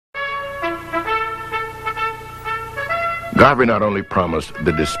Garvey not only promised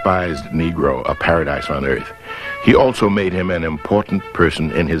the despised Negro a paradise on earth, he also made him an important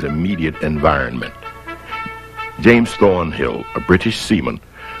person in his immediate environment. James Thornhill, a British seaman,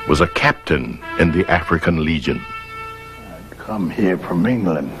 was a captain in the African Legion. I'd come here from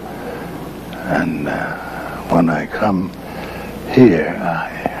England, and when I come here, I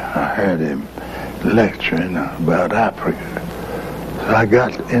heard him lecturing about Africa. So I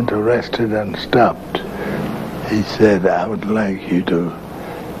got interested and stopped. He said, I would like you to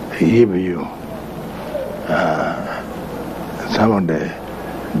give you some of the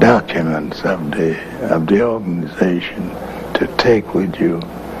documents of the organization to take with you,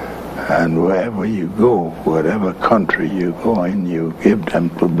 and wherever you go, whatever country you go in, you give them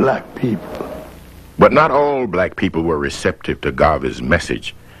to black people. But not all black people were receptive to Garvey's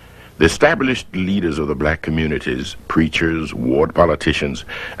message. The established leaders of the black communities, preachers, ward politicians,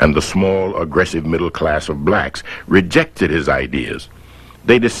 and the small, aggressive middle class of blacks rejected his ideas.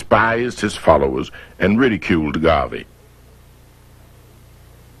 They despised his followers and ridiculed Garvey.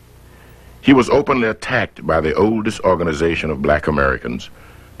 He was openly attacked by the oldest organization of black Americans,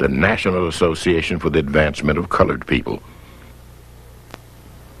 the National Association for the Advancement of Colored People.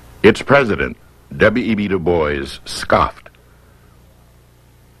 Its president, W.E.B. Du Bois, scoffed.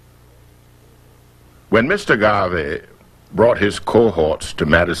 When Mr. Garvey brought his cohorts to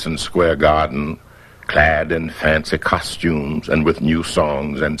Madison Square Garden, clad in fancy costumes and with new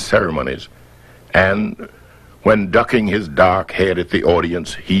songs and ceremonies, and when ducking his dark head at the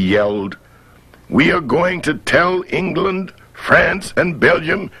audience, he yelled, "We are going to tell England, France, and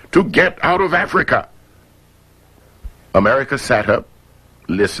Belgium to get out of Africa." America sat up,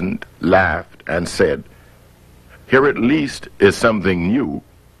 listened, laughed, and said, "Here at least is something new."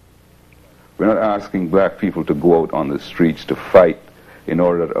 We're not asking black people to go out on the streets to fight in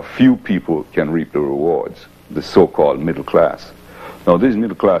order that a few people can reap the rewards, the so-called middle class. Now, these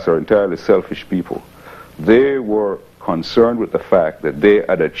middle class are entirely selfish people. They were concerned with the fact that they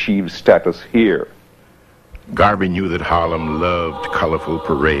had achieved status here. Garvey knew that Harlem loved colorful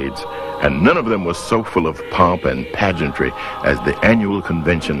parades, and none of them was so full of pomp and pageantry as the annual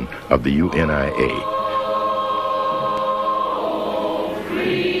convention of the UNIA.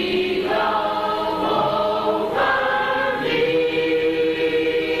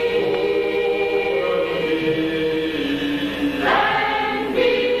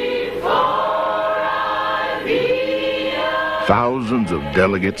 Thousands of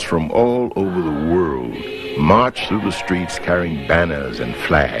delegates from all over the world marched through the streets carrying banners and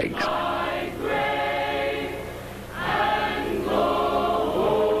flags.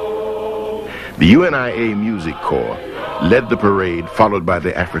 The UNIA Music Corps led the parade, followed by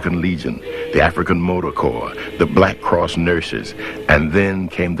the African Legion, the African Motor Corps, the Black Cross nurses, and then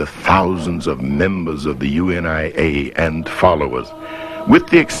came the thousands of members of the UNIA and followers. With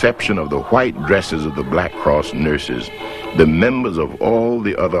the exception of the white dresses of the Black Cross nurses, the members of all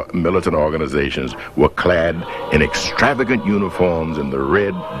the other militant organizations were clad in extravagant uniforms in the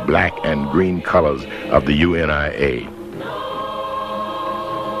red, black, and green colors of the UNIA.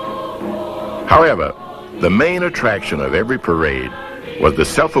 However, the main attraction of every parade was the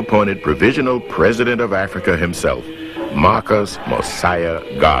self-appointed Provisional President of Africa himself, Marcus Mosiah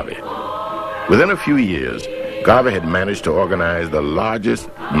Garvey. Within a few years, Garvey had managed to organize the largest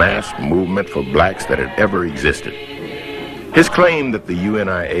mass movement for blacks that had ever existed. His claim that the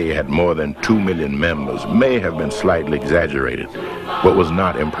UNIA had more than 2 million members may have been slightly exaggerated, but was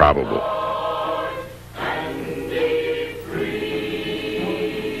not improbable.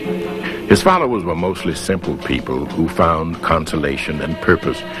 His followers were mostly simple people who found consolation and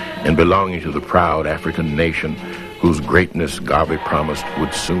purpose in belonging to the proud African nation whose greatness Garvey promised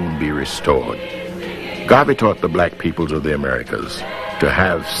would soon be restored. Garvey taught the black peoples of the Americas to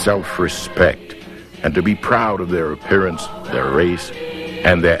have self-respect and to be proud of their appearance, their race,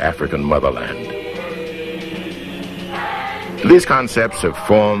 and their African motherland. These concepts have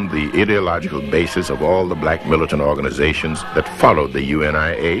formed the ideological basis of all the black militant organizations that followed the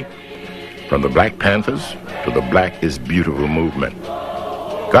UNIA, from the Black Panthers to the Black is Beautiful movement.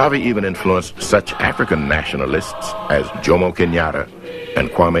 Garvey even influenced such African nationalists as Jomo Kenyatta and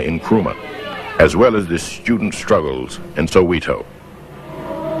Kwame Nkrumah, as well as the student struggles in Soweto.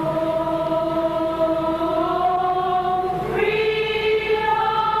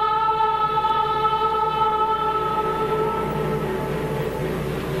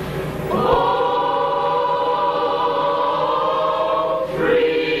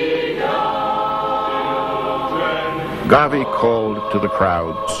 Garvey called to the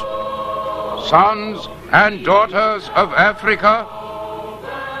crowds, "Sons and daughters of Africa,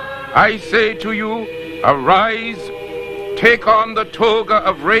 I say to you, arise, take on the toga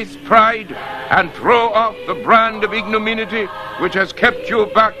of race pride and throw off the brand of ignominy which has kept you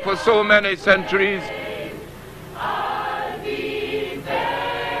back for so many centuries?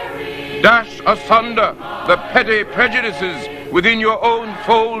 Dash asunder the petty prejudices within your own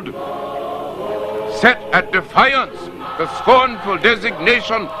fold. Set at defiance the scornful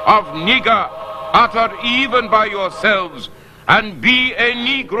designation of nigger uttered even by yourselves, and be a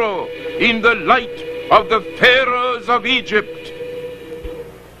Negro in the light of the pharaohs of Egypt.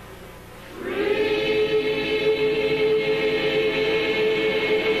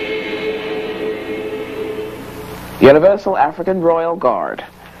 Universal African Royal Guard.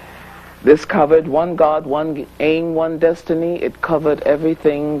 This covered one God, one aim, one destiny. It covered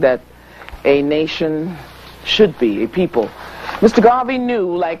everything that a nation should be, a people. Mr. Garvey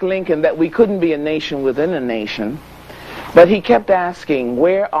knew, like Lincoln, that we couldn't be a nation within a nation, but he kept asking,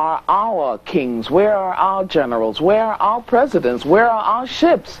 where are our kings? Where are our generals? Where are our presidents? Where are our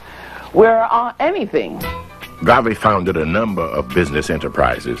ships? Where are anything? Garvey founded a number of business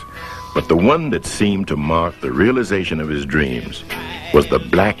enterprises, but the one that seemed to mark the realization of his dreams was the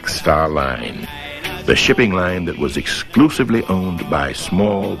Black Star Line, the shipping line that was exclusively owned by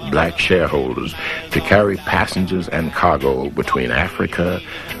small black shareholders to carry passengers and cargo between Africa,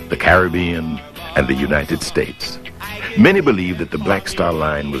 the Caribbean, and the United States. Many believed that the Black Star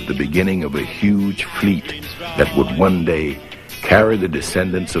Line was the beginning of a huge fleet that would one day carry the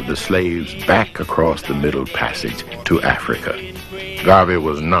descendants of the slaves back across the Middle Passage to Africa. Garvey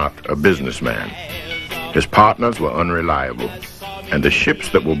was not a businessman. His partners were unreliable, and the ships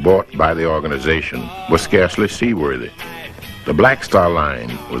that were bought by the organization were scarcely seaworthy. The Black Star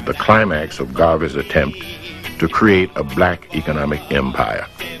Line was the climax of Garvey's attempt to create a black economic empire.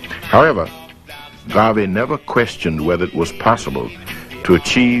 However, Garvey never questioned whether it was possible to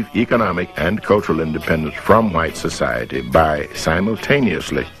achieve economic and cultural independence from white society by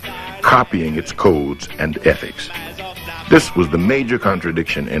simultaneously copying its codes and ethics. This was the major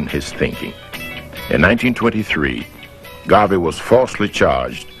contradiction in his thinking. In 1923, Garvey was falsely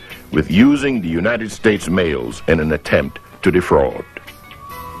charged with using the United States mails in an attempt to defraud.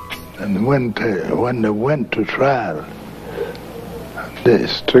 And when they went to trial,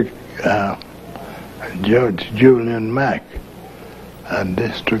 District Judge Julian Mack and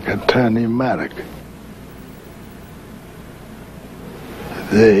District Attorney Maddock,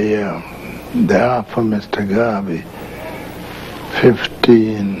 they offered Mr. Garvey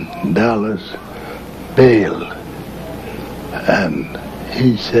 $15 bail, and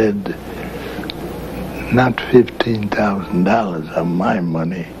he said, not $15,000 of my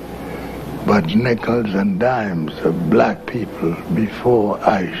money, but nickels and dimes of black people before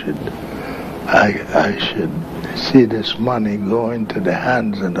I should see this money go into the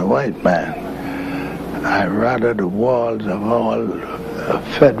hands of the white man. I rather the walls of all a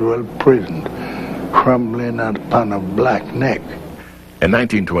federal prison crumbling upon a black neck. In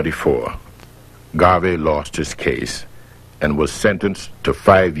 1924, Garvey lost his case and was sentenced to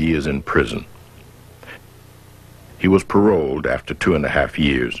 5 years in prison. He was paroled after 2.5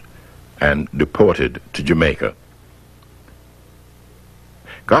 years and deported to Jamaica.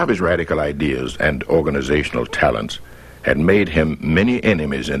 Garvey's radical ideas and organizational talents had made him many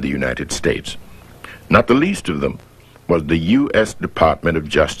enemies in the United States. Not the least of them was the U.S. Department of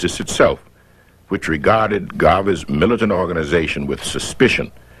Justice itself, which regarded Garvey's militant organization with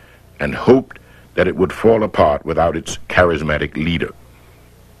suspicion and hoped that it would fall apart without its charismatic leader.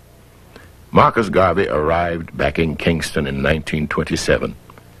 Marcus Garvey arrived back in Kingston in 1927.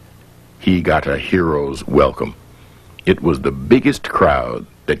 He got a hero's welcome. It was the biggest crowd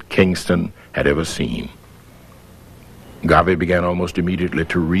that Kingston had ever seen. Garvey began almost immediately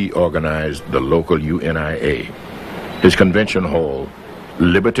to reorganize the local UNIA. His convention hall,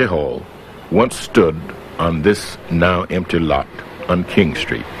 Liberty Hall, once stood on this now empty lot on King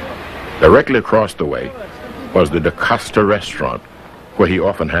Street. Directly across the way was the Da Costa restaurant, where he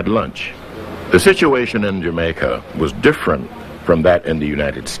often had lunch. The situation in Jamaica was different from that in the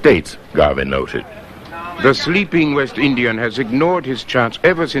United States, Garvey noted. The sleeping West Indian has ignored his chance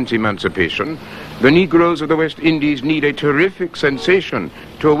ever since emancipation. The Negroes of the West Indies need a terrific sensation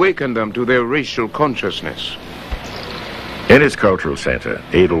to awaken them to their racial consciousness. In his cultural center,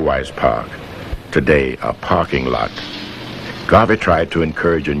 Edelweiss Park, today a parking lot, Garvey tried to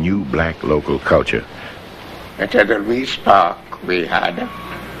encourage a new black local culture. At Edelweiss Park, we had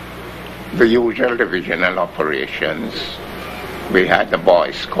the usual divisional operations. We had the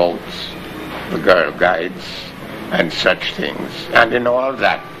Boy Scouts, the Girl Guides, and such things. And in all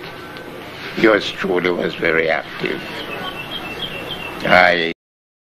that, yours truly was very active. I